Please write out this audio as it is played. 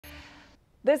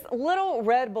This little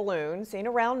red balloon seen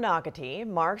around Nocatee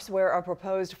marks where a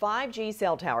proposed 5G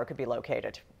cell tower could be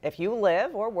located. If you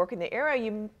live or work in the area,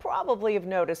 you probably have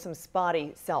noticed some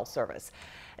spotty cell service.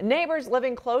 Neighbors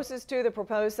living closest to the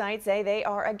proposed site say they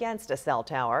are against a cell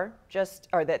tower,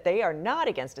 that they are not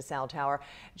against a cell tower,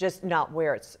 just not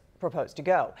where it's proposed to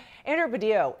go. Andrew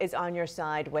Badillo is on your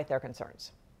side with their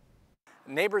concerns.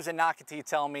 Neighbors in Nocatee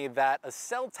tell me that a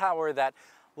cell tower that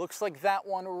looks like that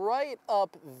one right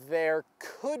up there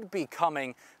could be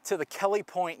coming to the Kelly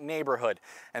Point neighborhood.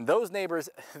 And those neighbors,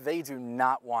 they do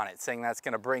not want it, saying that's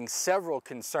going to bring several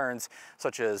concerns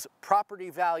such as property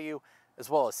value as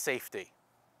well as safety.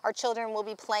 Our children will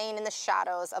be playing in the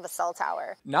shadows of a cell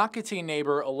tower. Nocatee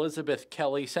neighbor Elizabeth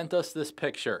Kelly sent us this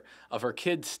picture of her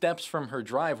kid's steps from her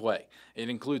driveway. It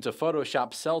includes a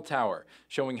Photoshop cell tower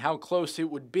showing how close it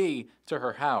would be to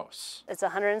her house. It's a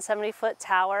 170-foot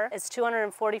tower. It's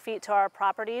 240 feet to our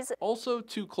properties. Also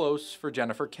too close for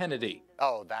Jennifer Kennedy.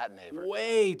 Oh, that neighbor.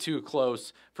 Way too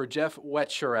close for Jeff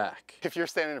Wetscharak. If you're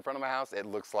standing in front of my house, it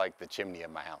looks like the chimney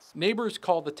of my house. Neighbors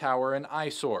call the tower an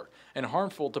eyesore and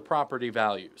harmful to property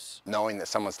values. Knowing that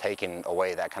someone's taking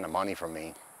away that kind of money from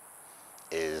me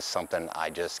is something I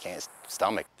just can't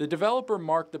stomach. The developer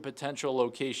marked the potential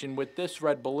location with this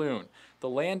red balloon. The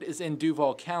land is in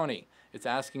Duval County. It's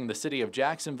asking the city of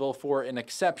Jacksonville for an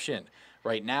exception.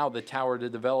 Right now, the tower the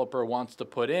developer wants to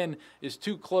put in is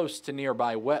too close to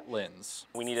nearby wetlands.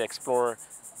 We need to explore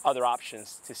other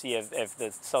options to see if the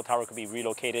cell tower could be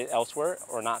relocated elsewhere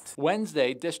or not.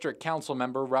 Wednesday, District Council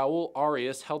member Raul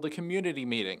Arias held a community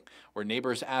meeting where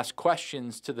neighbors asked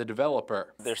questions to the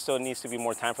developer. There still needs to be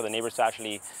more time for the neighbors to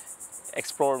actually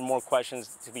explore more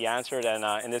questions to be answered, and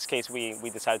in this case we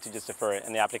decided to just defer it,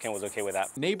 and the applicant was okay with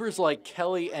that. Neighbors like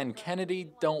Kelly and Kennedy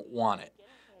don't want it.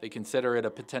 They consider it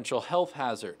a potential health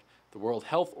hazard. The World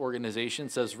Health Organization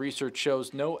says research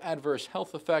shows no adverse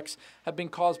health effects have been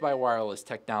caused by wireless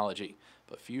technology,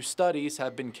 but few studies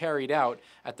have been carried out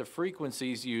at the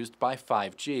frequencies used by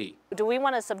 5G. Do we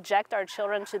want to subject our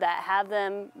children to that, have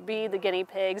them be the guinea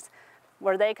pigs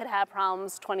where they could have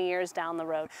problems 20 years down the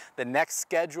road? The next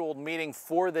scheduled meeting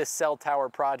for this cell tower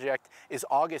project is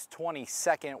August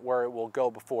 22nd, where it will go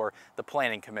before the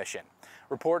Planning Commission.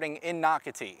 Reporting in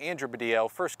Nocatee, Andrew Badillo,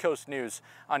 First Coast News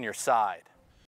on your side.